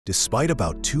Despite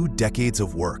about 2 decades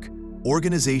of work,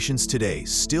 organizations today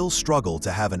still struggle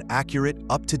to have an accurate,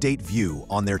 up-to-date view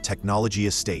on their technology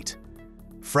estate.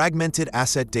 Fragmented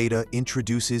asset data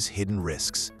introduces hidden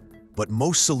risks, but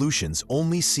most solutions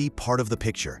only see part of the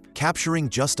picture, capturing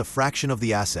just a fraction of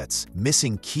the assets,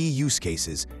 missing key use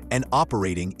cases, and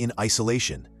operating in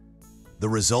isolation. The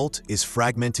result is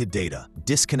fragmented data,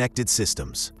 disconnected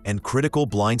systems, and critical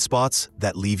blind spots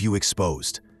that leave you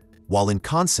exposed. While in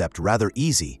concept rather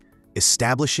easy,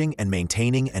 establishing and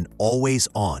maintaining an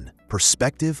always-on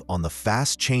perspective on the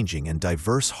fast-changing and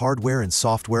diverse hardware and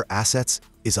software assets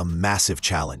is a massive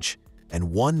challenge, and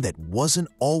one that wasn't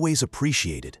always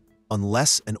appreciated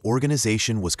unless an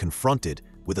organization was confronted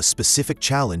with a specific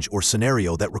challenge or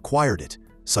scenario that required it,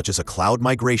 such as a cloud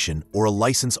migration or a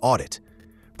license audit.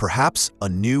 Perhaps a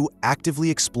new, actively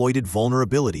exploited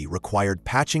vulnerability required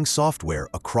patching software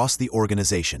across the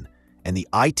organization, and the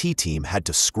IT team had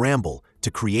to scramble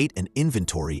to create an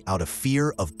inventory out of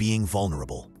fear of being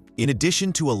vulnerable. In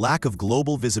addition to a lack of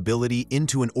global visibility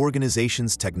into an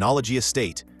organization's technology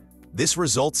estate, this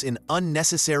results in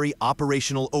unnecessary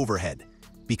operational overhead,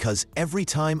 because every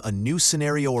time a new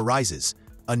scenario arises,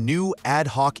 a new ad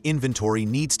hoc inventory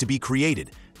needs to be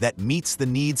created that meets the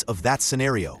needs of that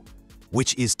scenario,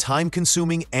 which is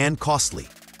time-consuming and costly.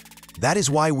 That is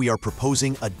why we are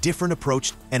proposing a different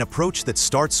approach, an approach that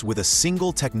starts with a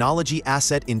single technology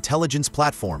asset intelligence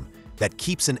platform that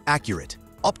keeps an accurate,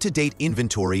 up-to-date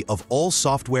inventory of all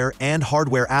software and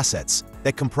hardware assets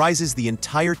that comprises the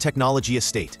entire technology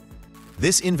estate.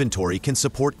 This inventory can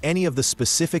support any of the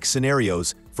specific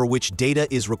scenarios for which data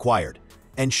is required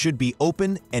and should be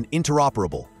open and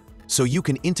interoperable, so you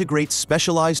can integrate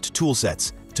specialized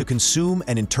toolsets to consume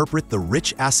and interpret the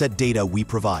rich asset data we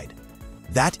provide.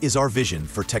 That is our vision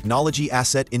for technology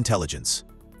asset intelligence.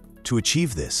 To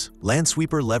achieve this,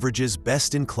 Lansweeper leverages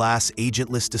best-in-class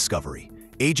agentless discovery,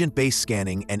 agent-based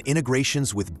scanning, and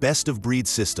integrations with best-of-breed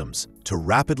systems to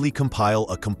rapidly compile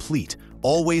a complete,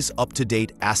 always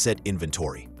up-to-date asset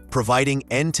inventory, providing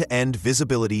end-to-end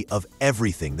visibility of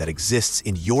everything that exists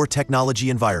in your technology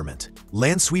environment.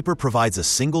 Lansweeper provides a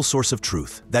single source of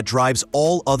truth that drives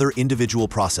all other individual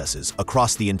processes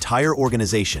across the entire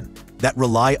organization that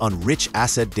rely on rich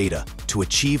asset data to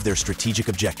achieve their strategic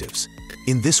objectives.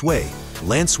 In this way,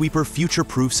 Lansweeper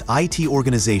future-proofs IT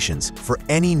organizations for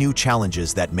any new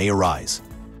challenges that may arise.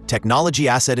 Technology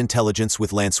asset intelligence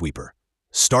with Lansweeper.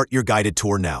 Start your guided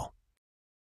tour now.